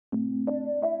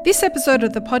This episode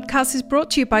of the podcast is brought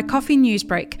to you by Coffee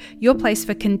Newsbreak, your place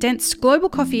for condensed global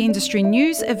coffee industry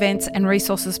news, events, and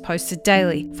resources posted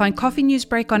daily. Find Coffee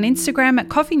Newsbreak on Instagram at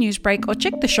Coffee Newsbreak or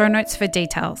check the show notes for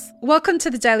details. Welcome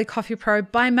to the Daily Coffee Pro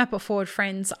by Map It Forward,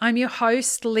 friends. I'm your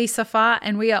host, Lisa Farr,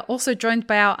 and we are also joined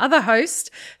by our other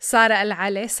host, Sara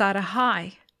Alali. Sara,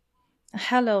 hi.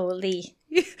 Hello, Lee.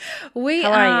 How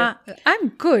are you? I'm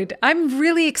good. I'm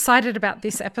really excited about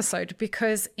this episode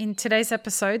because in today's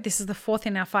episode, this is the fourth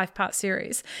in our 5-part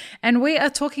series, and we are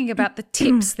talking about the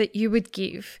tips that you would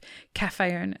give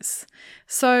cafe owners.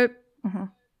 So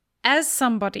as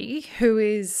somebody who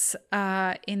is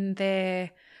in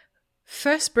their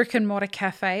first brick and mortar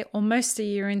cafe, almost a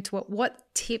year into it,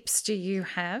 what tips do you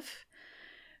have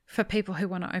for people who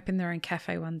want to open their own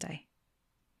cafe one day?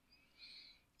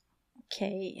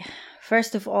 Okay,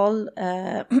 first of all,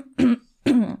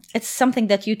 it's something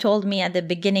that you told me at the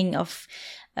beginning of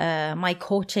my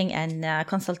coaching and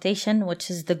consultation,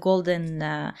 which is the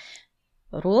golden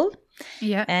rule.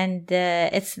 Yeah. And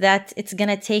it's that it's going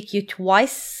to take you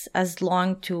twice as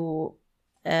long to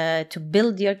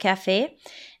build your cafe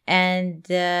and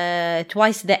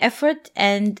twice the effort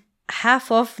and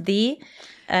half of the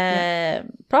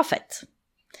profit.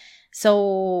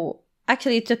 So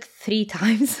actually it took 3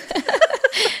 times.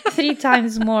 3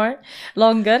 times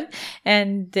longer,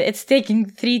 and it's taking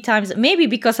 3 times, maybe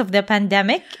because of the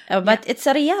pandemic, but it's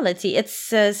a reality.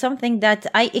 It's something that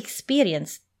I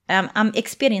experienced. I'm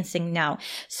experiencing now.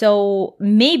 So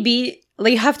maybe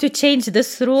you have to change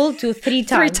this rule to 3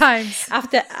 times. 3 times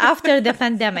after the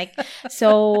pandemic.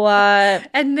 So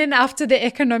and then after the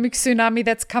economic tsunami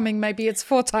that's coming, maybe it's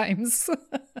 4 times.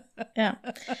 Yeah.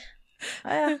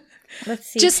 Let's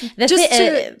see. Just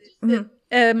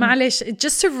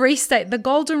to restate, the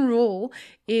golden rule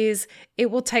is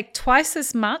it will take twice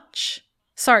as long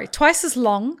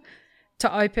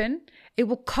to open. It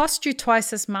will cost you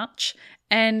twice as much,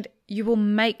 and you will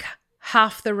make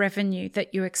half the revenue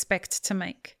that you expect to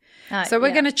make. So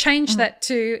we're going to change that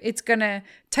to it's going to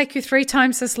take you 3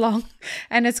 times as long,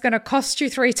 and it's going to cost you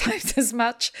 3 times as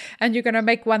much, and you're going to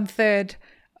make 1/3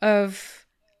 of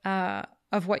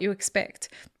what you expect.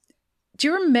 Do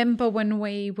you remember when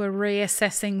we were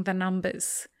reassessing the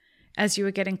numbers as you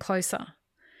were getting closer,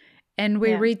 and we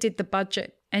redid the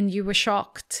budget, and you were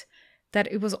shocked that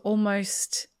it was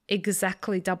almost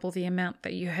exactly double the amount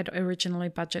that you had originally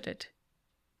budgeted?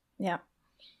 Yeah.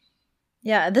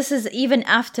 Yeah, this is even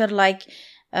after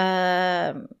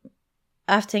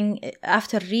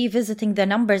after revisiting the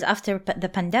numbers after the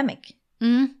pandemic.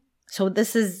 So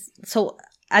this is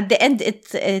at the end,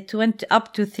 it went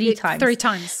up to 3 times. 3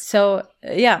 times. So,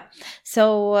 yeah.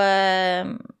 So,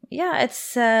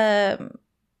 it's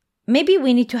maybe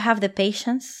we need to have the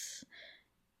patience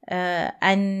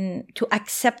and to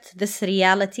accept this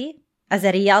reality as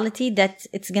a reality that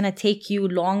it's going to take you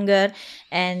longer,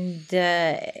 and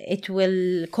it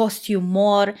will cost you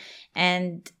more,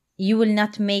 and you will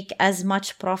not make as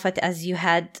much profit as you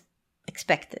had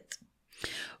expected.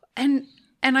 And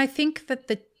I think that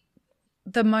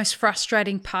the most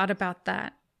frustrating part about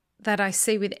that I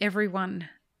see with everyone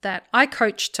that I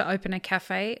coach to open a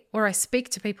cafe, or I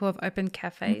speak to people who have opened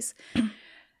cafes,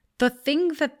 the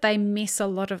thing that they miss a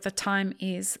lot of the time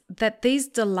is that these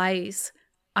delays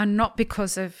are not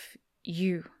because of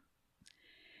you.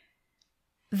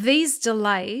 These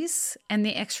delays and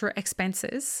the extra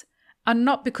expenses are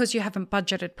not because you haven't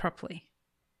budgeted properly.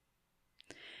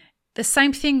 The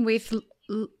same thing with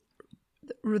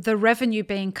the revenue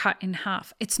being cut in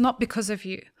half. It's not because of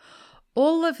you.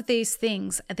 All of these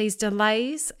things, these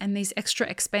delays and these extra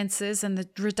expenses and the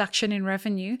reduction in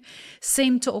revenue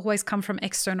seem to always come from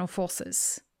external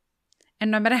forces. And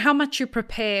no matter how much you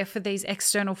prepare for these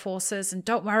external forces, and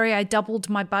don't worry, I doubled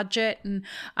my budget and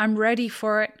I'm ready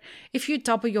for it. If you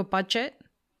double your budget,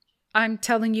 I'm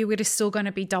telling you it is still going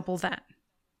to be double that.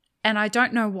 And I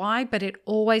don't know why, but it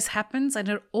always happens, and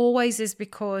it always is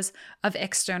because of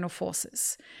external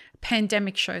forces.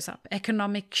 Pandemic shows up,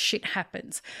 economic shit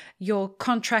happens. Your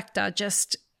contractor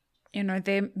just,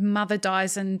 their mother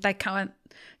dies and they can't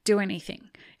do anything.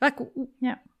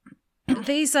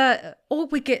 These are all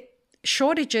we get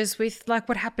shortages with, like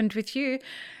what happened with you.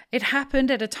 It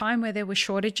happened at a time where there were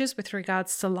shortages with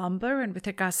regards to lumber and with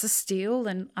regards to steel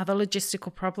and other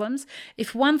logistical problems.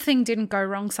 If one thing didn't go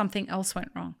wrong, something else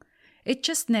went wrong. It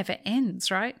just never ends,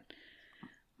 right?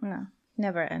 No,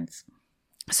 never ends.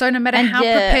 So no matter how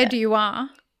prepared you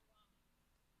are,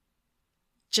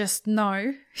 just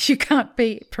know you can't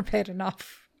be prepared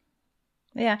enough.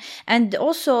 Yeah. And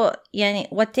also,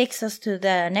 what takes us to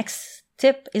the next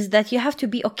tip is that you have to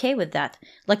be okay with that.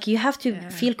 Like you have to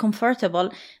feel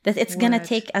comfortable that it's going to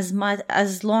take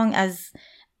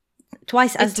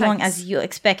twice as long as you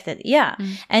expected. Yeah.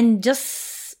 And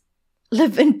just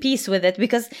live in peace with it.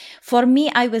 Because for me,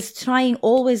 I was trying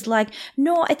always like,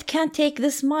 no, it can't take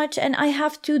this much and I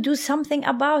have to do something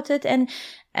about it. And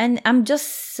I'm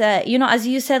just, as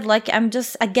you said, like I'm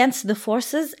just against the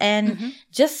forces and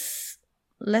just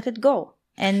let it go.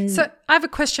 And so I have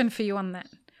a question for you on that.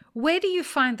 Where do you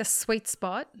find the sweet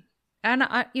spot? And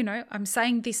I'm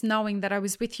saying this knowing that I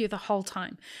was with you the whole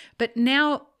time, but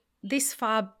now this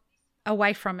far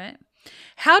away from it,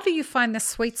 how do you find the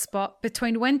sweet spot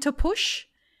between when to push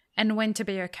and when to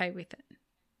be okay with it?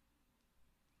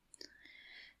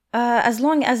 As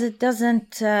long as it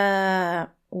doesn't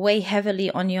weigh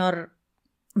heavily on your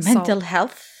mental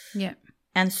health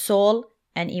and soul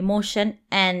and emotion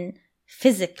and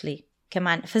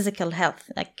physical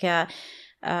health. Like,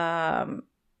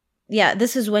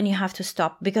 this is when you have to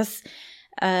stop, because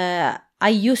I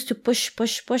used to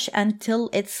push until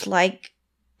it's like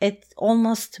it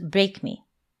almost break me.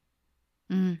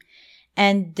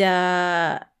 And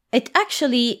it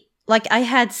actually, like I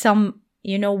had some,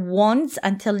 wounds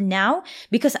until now,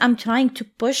 because I'm trying to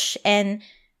push and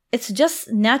it's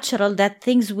just natural that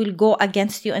things will go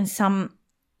against you in some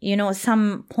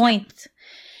point.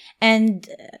 And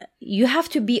you have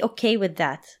to be okay with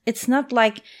that. It's not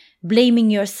like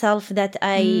blaming yourself that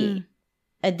I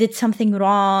did something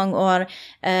wrong or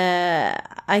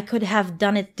I could have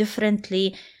done it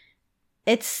differently.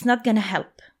 It's not going to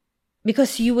help,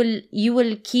 because you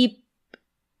will keep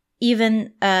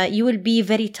you will be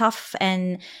very tough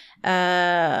and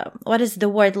what is the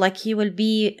word? Like you will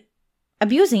be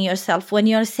abusing yourself when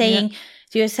you're saying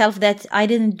to yourself that I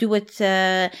didn't do it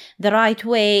the right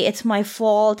way. It's my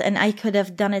fault and I could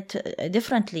have done it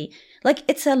differently. Like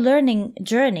it's a learning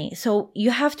journey. So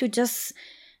you have to just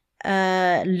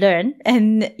learn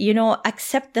and,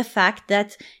 accept the fact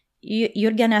that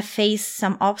you're going to face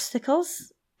some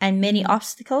obstacles and many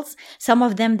obstacles. Some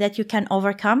of them that you can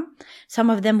overcome. Some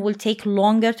of them will take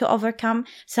longer to overcome.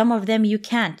 Some of them you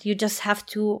can't. You just have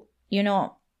to,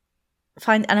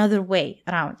 find another way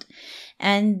around.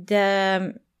 And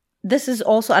this is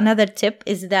also another tip,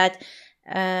 is that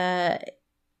I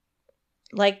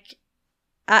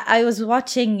was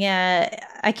watching,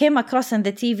 I came across on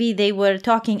the TV, they were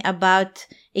talking about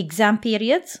exam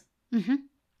periods.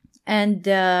 And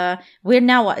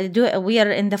we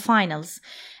are in the finals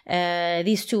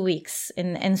these 2 weeks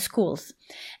in schools.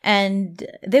 And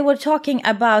they were talking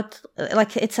about,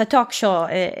 like, it's a talk show,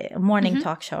 a morning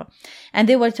talk show. And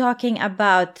they were talking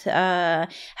about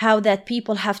how that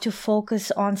people have to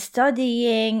focus on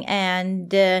studying and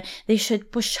they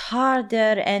should push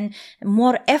harder and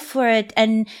more effort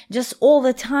and just all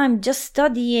the time just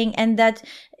studying. And that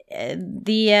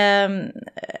they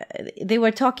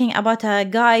were talking about a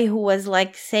guy who was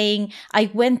like saying,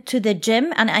 I went to the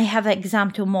gym and I have an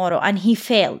exam tomorrow, and he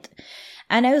failed.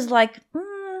 And I was like,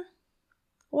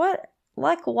 what?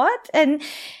 Like what? And,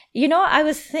 I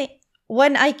was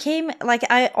when I came, like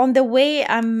on the way,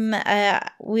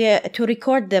 to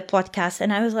record the podcast,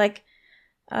 and I was like,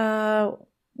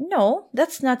 no,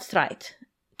 that's not right.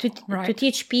 To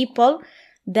teach people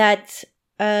that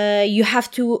you have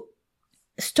to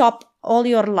stop all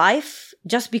your life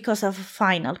just because of a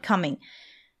final coming.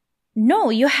 No,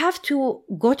 you have to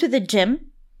go to the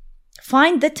gym,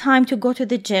 find the time to go to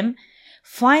the gym,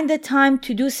 find the time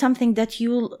to do something that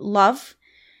you love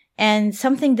and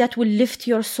something that will lift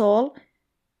your soul,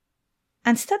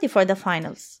 and study for the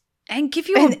finals. And give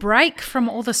you a break from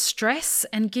all the stress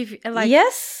and give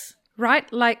yes.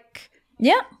 Right? Like,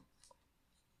 yeah.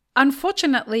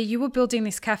 Unfortunately, you were building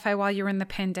this cafe while you were in the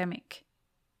pandemic.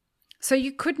 So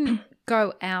you couldn't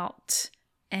go out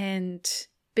and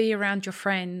be around your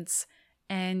friends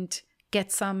and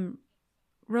get some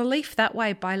relief that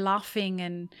way by laughing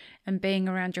and being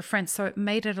around your friends. So it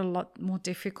made it a lot more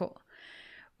difficult.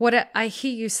 What I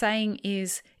hear you saying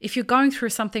is, if you're going through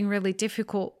something really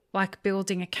difficult, like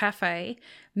building a cafe,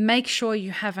 make sure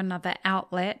you have another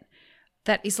outlet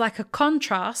that is like a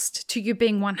contrast to you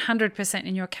being 100%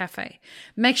 in your cafe.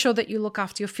 Make sure that you look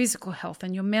after your physical health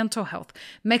and your mental health.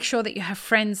 Make sure that you have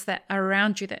friends that are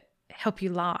around you that help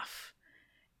you laugh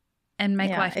and make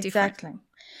life different. Exactly.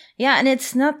 Yeah, and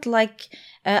it's not like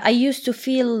I used to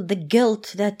feel the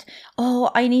guilt that,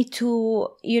 I need to,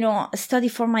 study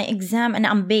for my exam and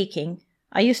I'm baking.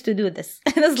 I used to do this.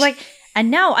 And it's like, and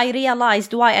now I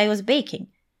realized why I was baking.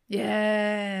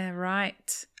 Yeah,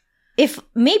 right. If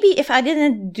I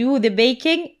didn't do the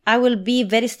baking, I will be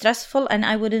very stressful and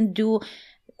I wouldn't do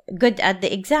good at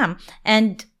the exam.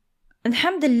 And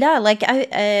Alhamdulillah, like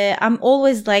I'm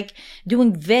always like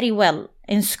doing very well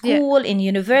in school, in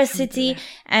university,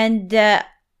 and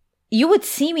you would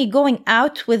see me going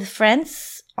out with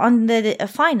friends on the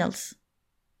finals.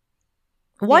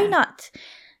 Why not?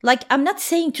 Like, I'm not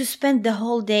saying to spend the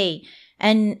whole day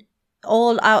and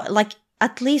all out, like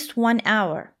at least 1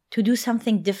 hour to do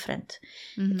something different,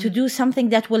 to do something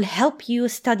that will help you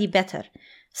study better,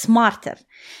 smarter.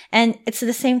 And it's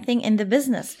the same thing in the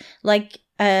business. Like,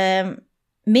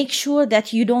 make sure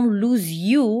that you don't lose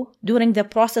you during the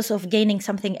process of gaining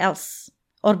something else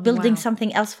or building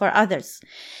something else for others.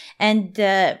 And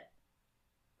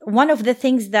one of the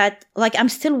things that, like, I'm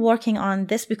still working on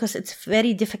this because it's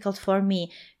very difficult for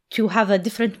me to have a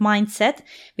different mindset,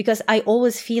 because I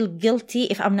always feel guilty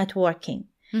if I'm not working.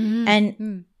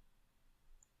 And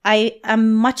I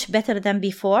am much better than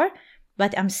before,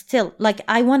 but I'm still, like,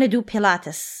 I want to do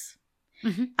Pilates.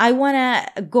 I want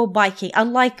to go biking. I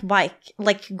like bike,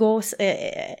 like go,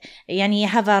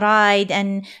 have a ride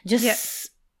and just...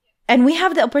 And we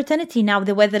have the opportunity now.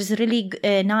 The weather is really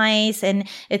nice and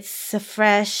it's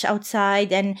fresh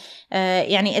outside, and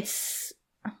it's,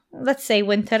 let's say,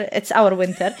 winter. It's our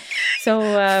winter. So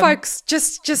folks,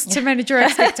 just to manage your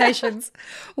expectations,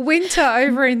 winter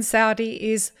over in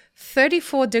Saudi is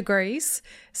 34 degrees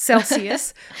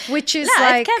Celsius, which is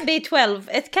it can be 12.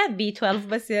 It can be 12,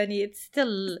 but it's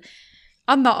still...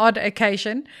 On the odd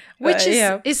occasion, which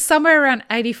is somewhere around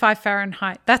 85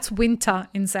 Fahrenheit. That's winter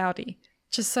in Saudi.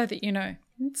 Just so that you know,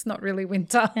 it's not really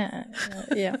winter.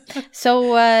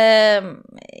 So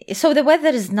the weather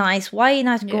is nice. Why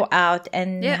not go out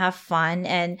and have fun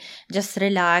and just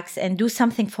relax and do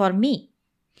something for me?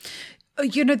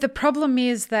 You know, the problem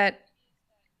is that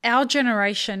our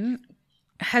generation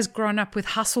has grown up with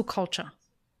hustle culture.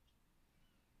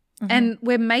 And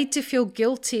we're made to feel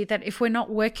guilty that if we're not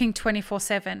working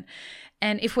 24/7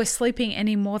 and if we're sleeping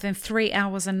any more than 3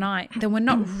 hours a night, then we're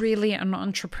not really an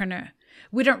entrepreneur.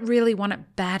 We don't really want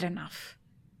it bad enough.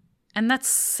 And it's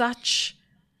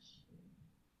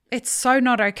so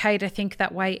not okay to think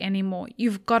that way anymore.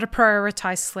 You've got to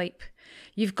prioritize sleep.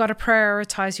 You've got to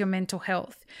prioritize your mental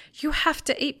health. You have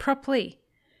to eat properly.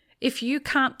 If you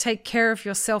can't take care of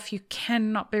yourself, you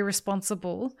cannot be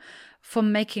responsible for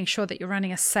making sure that you're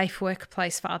running a safe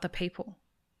workplace for other people,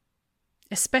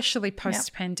 especially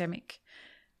post-pandemic.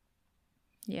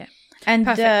 Yeah. And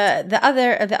the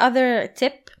other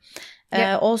tip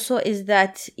also is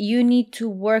that you need to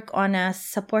work on a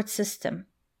support system.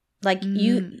 Like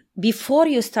before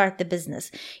you start the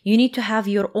business, you need to have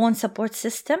your own support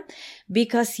system,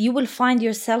 because you will find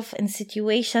yourself in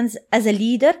situations as a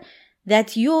leader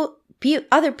that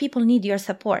other people need your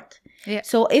support.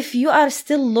 So if you are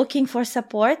still looking for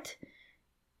support,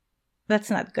 that's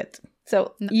not good.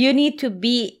 So you need to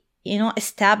be, well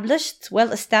established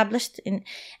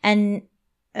and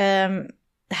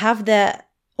have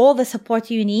all the support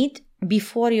you need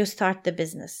before you start the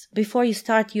business, before you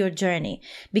start your journey,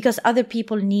 because other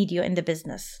people need you in the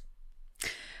business.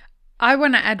 I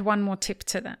want to add one more tip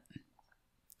to that.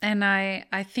 And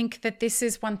I think that this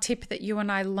is one tip that you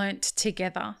and I learnt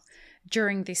together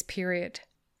during this period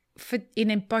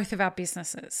in both of our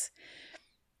businesses.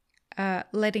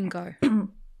 Letting go.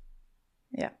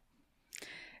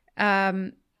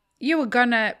 You are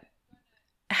going to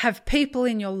have people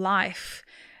in your life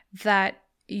that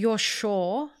you're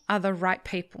sure are the right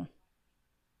people.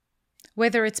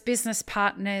 Whether it's business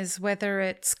partners, whether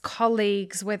it's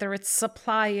colleagues, whether it's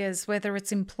suppliers, whether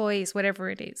it's employees, whatever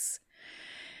it is.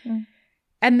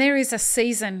 And there is a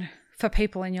season for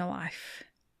people in your life.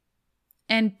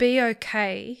 And be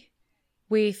okay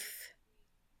with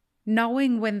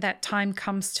knowing when that time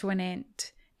comes to an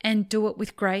end, and do it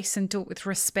with grace and do it with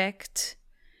respect,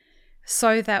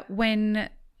 so that when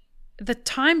the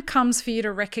time comes for you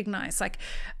to recognize, like,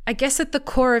 I guess at the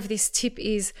core of this tip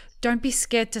is, don't be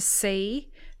scared to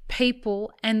see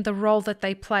people and the role that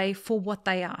they play for what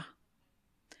they are.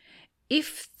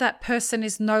 If that person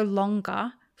is no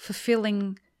longer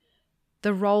fulfilling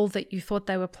the role that you thought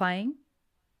they were playing,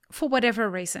 for whatever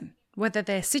reason, whether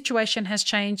their situation has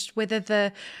changed, whether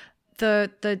the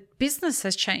business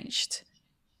has changed,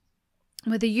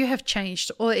 whether you have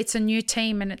changed, or it's a new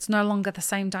team and it's no longer the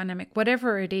same dynamic,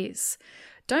 whatever it is,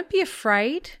 don't be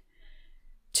afraid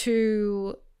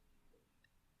to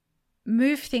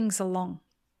move things along.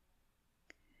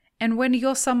 And when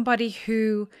you're somebody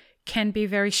who can be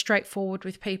very straightforward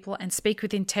with people and speak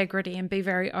with integrity and be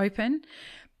very open,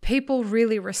 people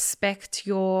really respect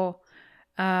your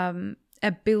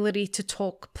ability to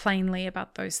talk plainly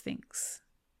about those things.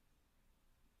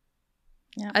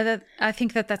 I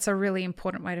think that that's a really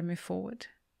important way to move forward.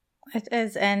 It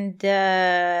is, and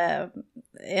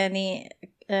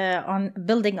on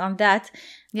building on that,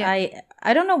 I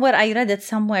don't know where I read it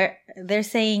somewhere. They're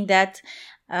saying that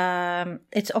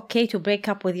it's okay to break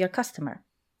up with your customer.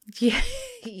 Yeah.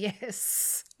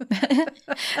 Yes.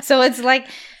 So it's like,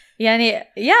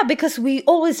 because we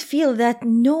always feel that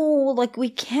no, like we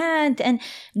can't, and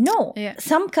no,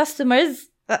 some customers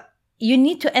you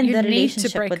need to end the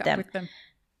relationship with them.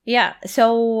 Yeah.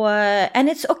 So and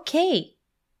it's okay.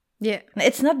 Yeah.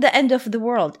 It's not the end of the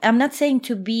world. I'm not saying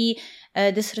to be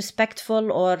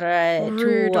disrespectful or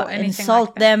rude to or insult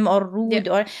like them or rude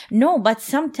or no, but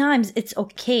sometimes it's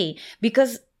okay,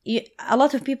 because a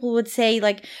lot of people would say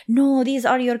like, no, these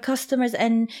are your customers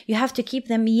and you have to keep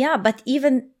them. Yeah, but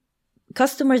even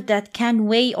customers that can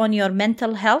weigh on your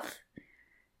mental health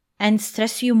and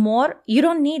stress you more, you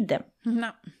don't need them.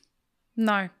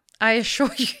 No. I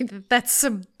assure you that that's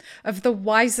some of the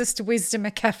wisest wisdom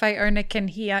a cafe owner can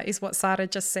hear is what Sara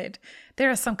just said. There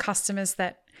are some customers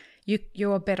that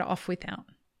you're better off without,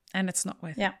 and it's not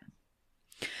worth it.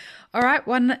 All right,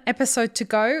 one episode to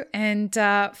go, and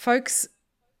folks,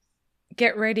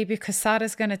 get ready, because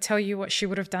Sara's going to tell you what she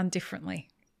would have done differently.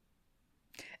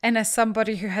 And as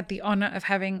somebody who had the honor of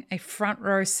having a front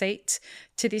row seat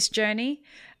to this journey,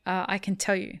 I can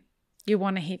tell you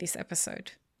want to hear this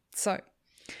episode. So,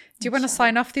 do you want to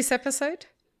sign off this episode?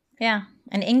 Yeah.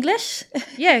 In English?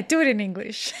 Yeah, do it in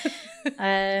English.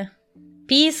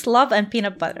 Peace, love, and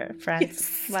peanut butter,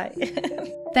 friends. Yes.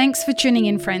 Bye. Thanks for tuning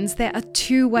in, friends. There are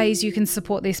 2 ways you can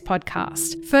support this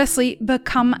podcast. Firstly,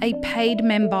 become a paid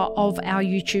member of our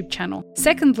YouTube channel.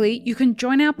 Secondly, you can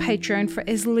join our Patreon for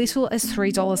as little as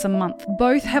 $3 a month.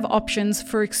 Both have options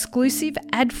for exclusive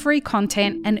ad-free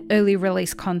content and early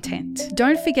release content.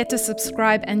 Don't forget to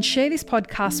subscribe and share this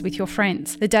podcast with your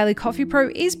friends. The Daily Coffee Pro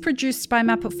is produced by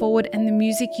Map It Forward, and the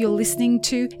music you're listening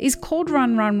to is called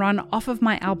Run, Run, Run off of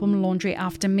my album Laundry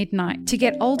After Midnight. To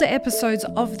get older episodes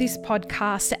of this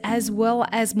podcast, as well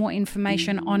as more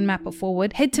information on Map It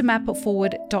Forward, head to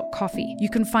mapitforward.coffee. You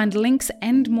can find links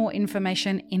and more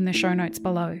information in the show notes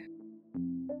below.